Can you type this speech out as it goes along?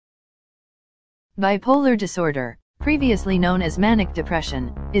Bipolar disorder, previously known as manic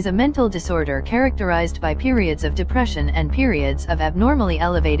depression, is a mental disorder characterized by periods of depression and periods of abnormally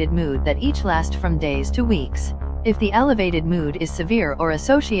elevated mood that each last from days to weeks. If the elevated mood is severe or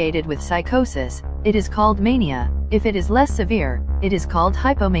associated with psychosis, it is called mania. If it is less severe, it is called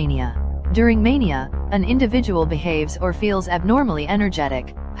hypomania. During mania, an individual behaves or feels abnormally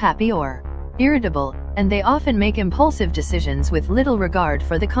energetic, happy or irritable, and they often make impulsive decisions with little regard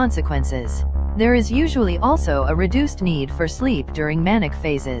for the consequences. There is usually also a reduced need for sleep during manic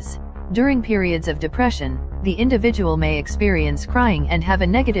phases. During periods of depression, the individual may experience crying and have a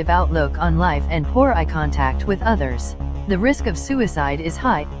negative outlook on life and poor eye contact with others. The risk of suicide is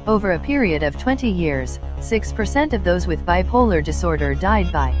high. Over a period of 20 years, 6% of those with bipolar disorder died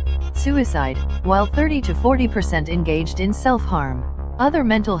by suicide, while 30 to 40% engaged in self-harm. Other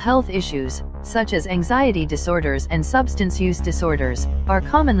mental health issues, such as anxiety disorders and substance use disorders, are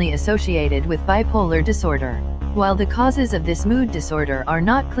commonly associated with bipolar disorder. While the causes of this mood disorder are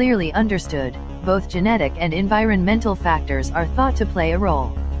not clearly understood, both genetic and environmental factors are thought to play a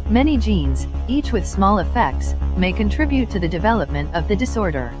role. Many genes, each with small effects, may contribute to the development of the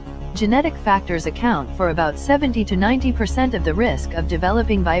disorder. Genetic factors account for about 70 to 90% of the risk of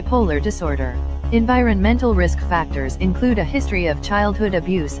developing bipolar disorder. Environmental risk factors include a history of childhood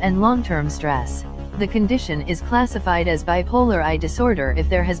abuse and long-term stress. The condition is classified as bipolar I disorder if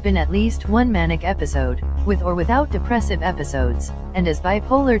there has been at least one manic episode, with or without depressive episodes, and as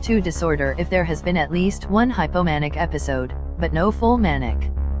bipolar II disorder if there has been at least one hypomanic episode, but no full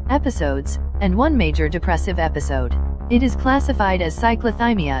manic episodes, and one major depressive episode. It is classified as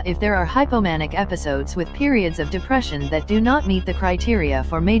cyclothymia if there are hypomanic episodes with periods of depression that do not meet the criteria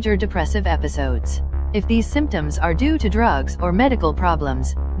for major depressive episodes. If these symptoms are due to drugs or medical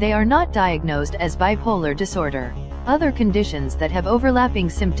problems, they are not diagnosed as bipolar disorder. Other conditions that have overlapping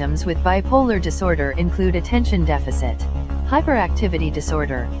symptoms with bipolar disorder include attention deficit, hyperactivity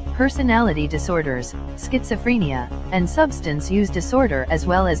disorder, personality disorders, schizophrenia, and substance use disorder, as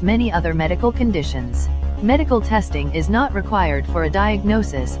well as many other medical conditions. Medical testing is not required for a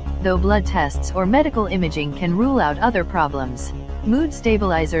diagnosis, though blood tests or medical imaging can rule out other problems. Mood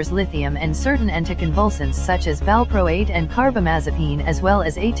stabilizers, lithium, and certain anticonvulsants such as valproate and carbamazepine, as well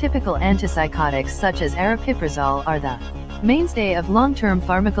as atypical antipsychotics such as aripiprazole, are the mainstay of long-term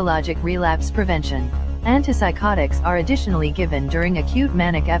pharmacologic relapse prevention. Antipsychotics are additionally given during acute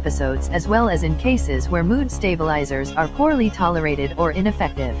manic episodes as well as in cases where mood stabilizers are poorly tolerated or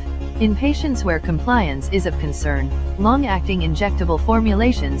ineffective. In patients where compliance is of concern, long-acting injectable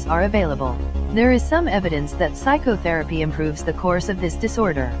formulations are available. There is some evidence that psychotherapy improves the course of this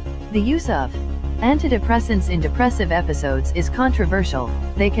disorder. The use of antidepressants in depressive episodes is controversial.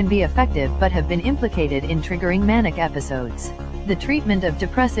 They can be effective but have been implicated in triggering manic episodes. The treatment of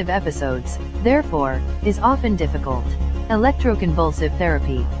depressive episodes, therefore, is often difficult. Electroconvulsive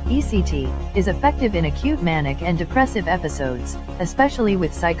therapy, ECT, is effective in acute manic and depressive episodes, especially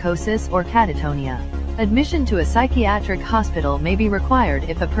with psychosis or catatonia. Admission to a psychiatric hospital may be required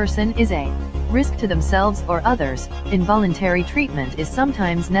if a person is a risk to themselves or others. Involuntary treatment is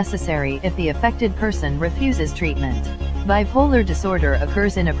sometimes necessary if the affected person refuses treatment. Bipolar disorder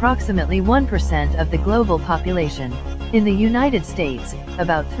occurs in approximately 1% of the global population. In the United States,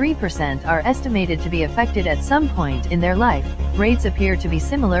 about 3% are estimated to be affected at some point in their life. Rates appear to be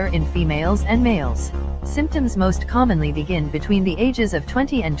similar in females and males. Symptoms most commonly begin between the ages of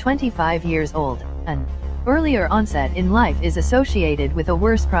 20 and 25 years old. An earlier onset in life is associated with a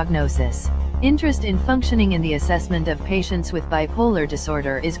worse prognosis. Interest in functioning in the assessment of patients with bipolar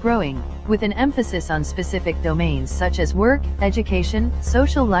disorder is growing, with an emphasis on specific domains such as work, education,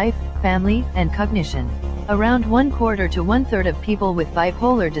 social life, family, and cognition. Around 1/4 to 1/3 of people with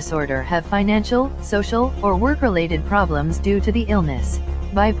bipolar disorder have financial, social, or work-related problems due to the illness.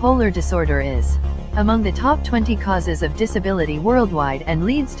 Bipolar disorder is among the top 20 causes of disability worldwide and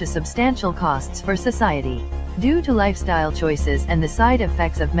leads to substantial costs for society. Due to lifestyle choices and the side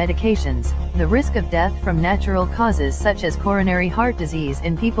effects of medications, the risk of death from natural causes such as coronary heart disease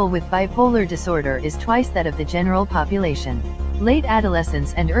in people with bipolar disorder is twice that of the general population. Late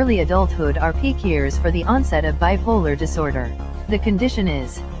adolescence and early adulthood are peak years for the onset of bipolar disorder. The condition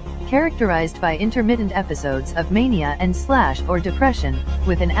is characterized by intermittent episodes of mania and or depression,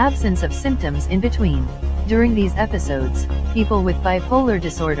 with an absence of symptoms in between. During these episodes, people with bipolar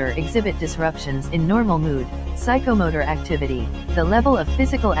disorder exhibit disruptions in normal mood, psychomotor activity, the level of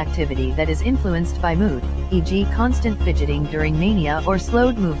physical activity that is influenced by mood, e.g. constant fidgeting during mania or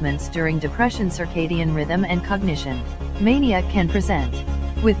slowed movements during depression, circadian rhythm and cognition. Mania can present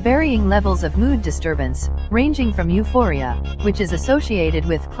with varying levels of mood disturbance, ranging from euphoria, which is associated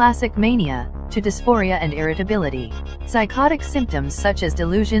with classic mania, to dysphoria and irritability. Psychotic symptoms such as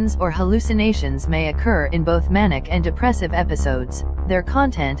delusions or hallucinations may occur in both manic and depressive episodes. Their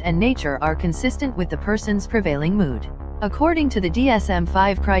content and nature are consistent with the person's prevailing mood. According to the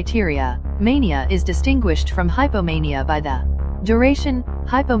DSM-5 criteria, mania is distinguished from hypomania by the duration.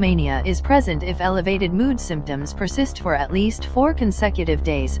 Hypomania is present if elevated mood symptoms persist for at least 4 consecutive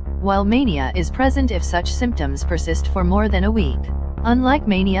days, while mania is present if such symptoms persist for more than a week. Unlike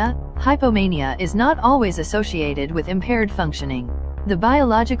mania, hypomania is not always associated with impaired functioning. The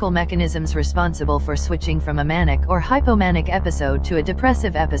biological mechanisms responsible for switching from a manic or hypomanic episode to a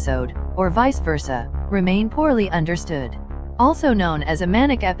depressive episode, or vice versa, remain poorly understood. Also known as a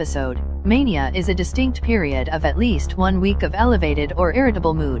manic episode, mania is a distinct period of at least 1 week of elevated or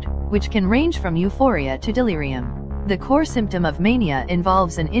irritable mood, which can range from euphoria to delirium. The core symptom of mania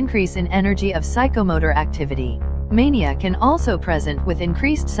involves an increase in energy of psychomotor activity. Mania can also present with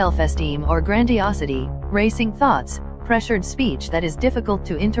increased self-esteem or grandiosity, racing thoughts, pressured speech that is difficult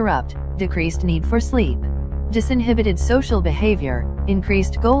to interrupt, decreased need for sleep, disinhibited social behavior,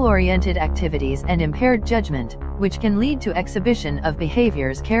 increased goal-oriented activities and impaired judgment, which can lead to exhibition of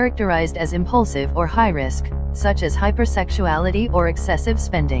behaviors characterized as impulsive or high-risk, such as hypersexuality or excessive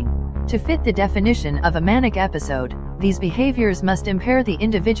spending. To fit the definition of a manic episode, these behaviors must impair the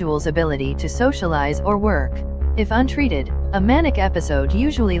individual's ability to socialize or work. If untreated, a manic episode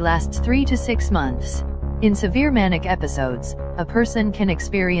usually lasts 3 to 6 months. In severe manic episodes, a person can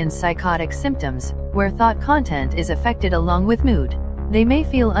experience psychotic symptoms, where thought content is affected along with mood. They may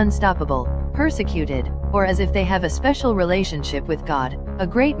feel unstoppable, persecuted, or as if they have a special relationship with God, a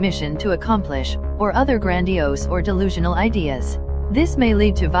great mission to accomplish, or other grandiose or delusional ideas. This may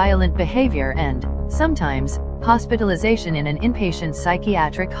lead to violent behavior and, sometimes, hospitalization in an inpatient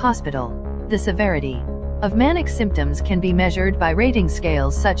psychiatric hospital. The severity of manic symptoms can be measured by rating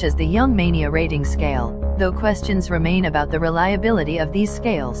scales such as the Young Mania Rating Scale, though questions remain about the reliability of these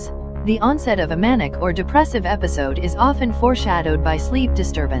scales. The onset of a manic or depressive episode is often foreshadowed by sleep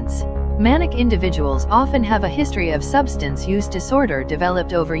disturbance. Manic individuals often have a history of substance use disorder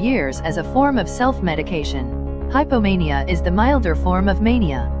developed over years as a form of self-medication. Hypomania is the milder form of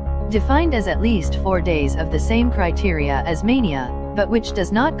mania, defined as at least 4 days of the same criteria as mania, but which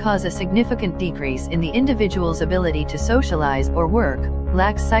does not cause a significant decrease in the individual's ability to socialize or work,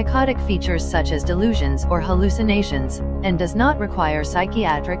 lacks psychotic features such as delusions or hallucinations, and does not require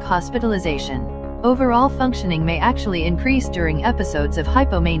psychiatric hospitalization. Overall functioning may actually increase during episodes of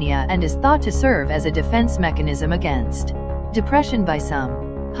hypomania and is thought to serve as a defense mechanism against depression by some.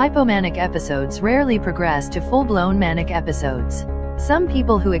 Hypomanic episodes rarely progress to full-blown manic episodes. Some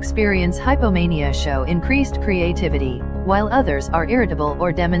people who experience hypomania show increased creativity, while others are irritable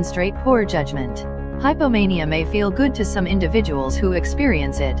or demonstrate poor judgment. Hypomania may feel good to some individuals who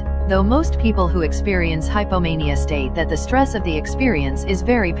experience it, though most people who experience hypomania state that the stress of the experience is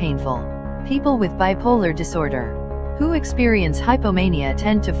very painful. People with bipolar disorder who experience hypomania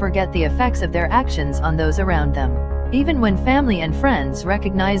tend to forget the effects of their actions on those around them. Even when family and friends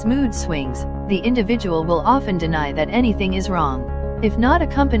recognize mood swings, the individual will often deny that anything is wrong. If not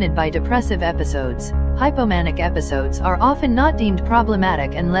accompanied by depressive episodes, hypomanic episodes are often not deemed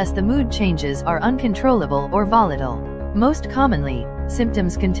problematic unless the mood changes are uncontrollable or volatile. Most commonly,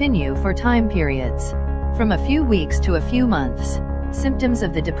 symptoms continue for time periods from a few weeks to a few months. Symptoms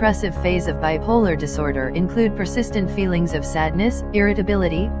of the depressive phase of bipolar disorder include persistent feelings of sadness,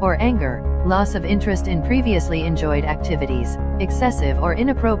 irritability, or anger, loss of interest in previously enjoyed activities, excessive or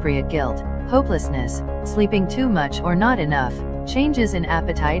inappropriate guilt, hopelessness, sleeping too much or not enough, changes in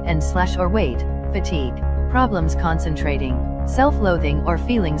appetite and/or weight, fatigue, problems concentrating, self-loathing or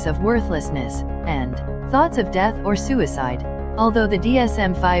feelings of worthlessness, and thoughts of death or suicide. Although the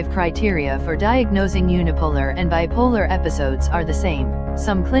DSM-5 criteria for diagnosing unipolar and bipolar episodes are the same,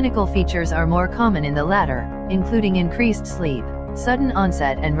 some clinical features are more common in the latter, including increased sleep, sudden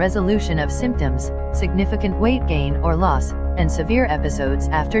onset and resolution of symptoms, significant weight gain or loss, and severe episodes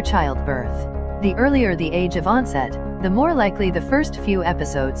after childbirth. The earlier the age of onset, the more likely the first few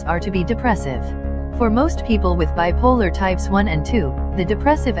episodes are to be depressive. For most people with bipolar types 1 and 2, the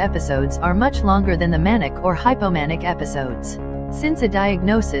depressive episodes are much longer than the manic or hypomanic episodes. Since a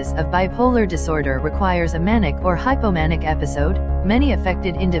diagnosis of bipolar disorder requires a manic or hypomanic episode, many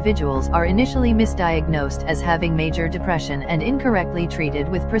affected individuals are initially misdiagnosed as having major depression and incorrectly treated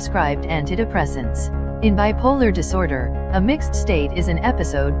with prescribed antidepressants. In bipolar disorder, a mixed state is an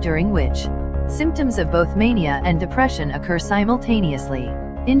episode during which symptoms of both mania and depression occur simultaneously.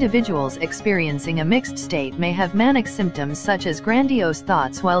 Individuals experiencing a mixed state may have manic symptoms such as grandiose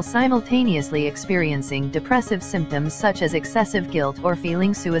thoughts while simultaneously experiencing depressive symptoms such as excessive guilt or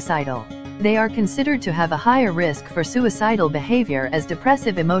feeling suicidal. They are considered to have a higher risk for suicidal behavior, as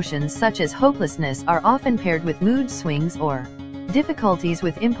depressive emotions such as hopelessness are often paired with mood swings or difficulties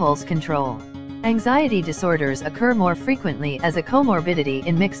with impulse control. Anxiety disorders occur more frequently as a comorbidity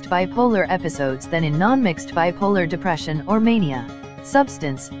in mixed bipolar episodes than in non-mixed bipolar depression or mania.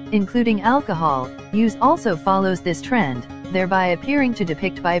 Substance, including alcohol, use also follows this trend, thereby appearing to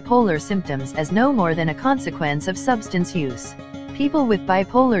depict bipolar symptoms as no more than a consequence of substance use. People with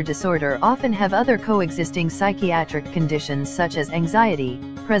bipolar disorder often have other coexisting psychiatric conditions such as anxiety,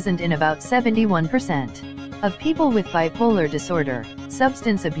 present in about 71% of people with bipolar disorder,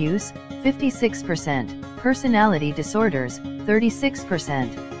 substance abuse, 56%, personality disorders,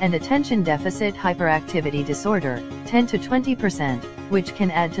 36%, and attention deficit hyperactivity disorder, 10 to 20%, which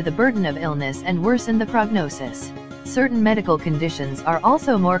can add to the burden of illness and worsen the prognosis. Certain medical conditions are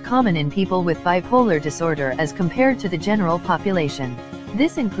also more common in people with bipolar disorder as compared to the general population.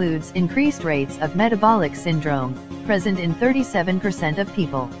 This includes increased rates of metabolic syndrome, present in 37% of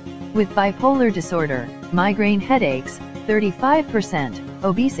people with bipolar disorder, migraine headaches, 35%,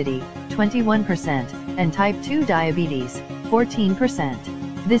 obesity, 21%, and type 2 diabetes,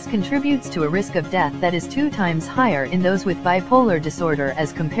 14%. This contributes to a risk of death that is 2 times higher in those with bipolar disorder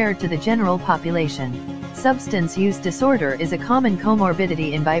as compared to the general population. Substance use disorder is a common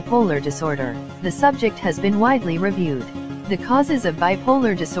comorbidity in bipolar disorder. The subject has been widely reviewed. The causes of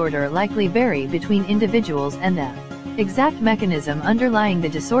bipolar disorder likely vary between individuals, and the exact mechanism underlying the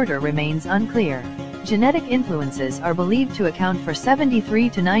disorder remains unclear. Genetic influences are believed to account for 73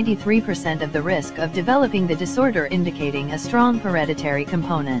 to 93% of the risk of developing the disorder, indicating a strong hereditary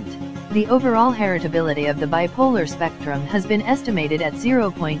component. The overall heritability of the bipolar spectrum has been estimated at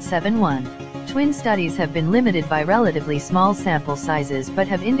 0.71. Twin studies have been limited by relatively small sample sizes but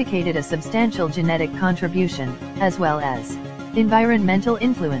have indicated a substantial genetic contribution, as well as environmental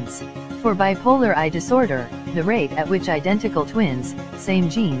influence. For bipolar I disorder, the rate at which identical twins, same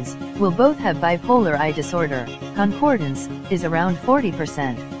genes, will both have bipolar I disorder, concordance, is around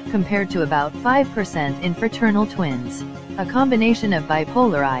 40%, compared to about 5% in fraternal twins. A combination of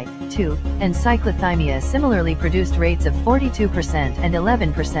bipolar I-2 and cyclothymia similarly produced rates of 42% and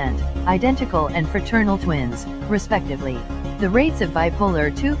 11%, identical and fraternal twins, respectively. The rates of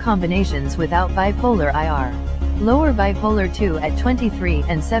bipolar II combinations without bipolar I are lower: bipolar II at 23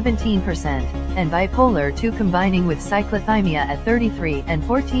 and 17%, and bipolar II combining with cyclothymia at 33 and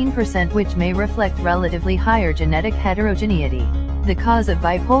 14%, which may reflect relatively higher genetic heterogeneity. The cause of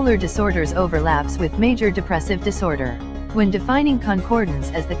bipolar disorders overlaps with major depressive disorder. When defining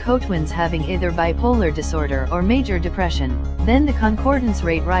concordance as the co-twins having either bipolar disorder or major depression, then the concordance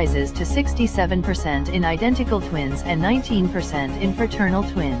rate rises to 67% in identical twins and 19% in fraternal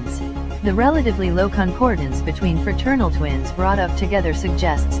twins. The relatively low concordance between fraternal twins brought up together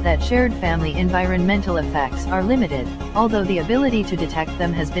suggests that shared family environmental effects are limited, although the ability to detect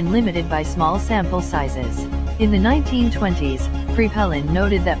them has been limited by small sample sizes. In the 1920s, Prepellin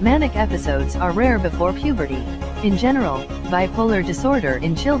noted that manic episodes are rare before puberty. In general, bipolar disorder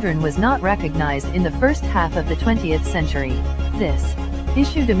in children was not recognized in the first half of the 20th century. This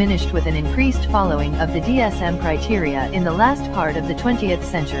issue diminished with an increased following of the DSM criteria in the last part of the 20th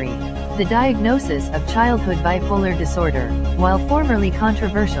century. The diagnosis of childhood bipolar disorder, while formerly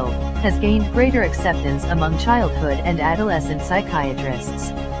controversial, has gained greater acceptance among childhood and adolescent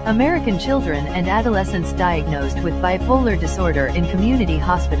psychiatrists. American children and adolescents diagnosed with bipolar disorder in community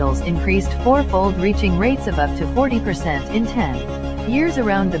hospitals increased fourfold, reaching rates of up to 40% in 10 years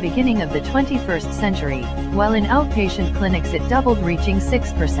around the beginning of the 21st century, while in outpatient clinics it doubled, reaching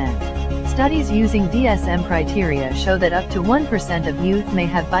 6%. Studies using DSM criteria show that up to 1% of youth may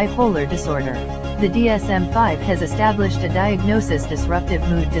have bipolar disorder. The DSM-5 has established a diagnosis: disruptive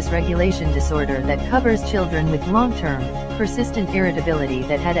mood dysregulation disorder, that covers children with long-term, persistent irritability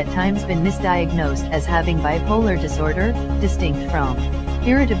that had at times been misdiagnosed as having bipolar disorder, distinct from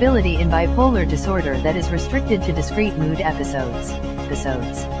irritability in bipolar disorder that is restricted to discrete mood episodes.